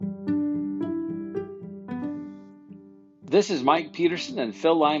This is Mike Peterson and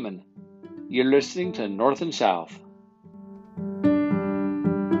Phil Lyman. You're listening to North and South.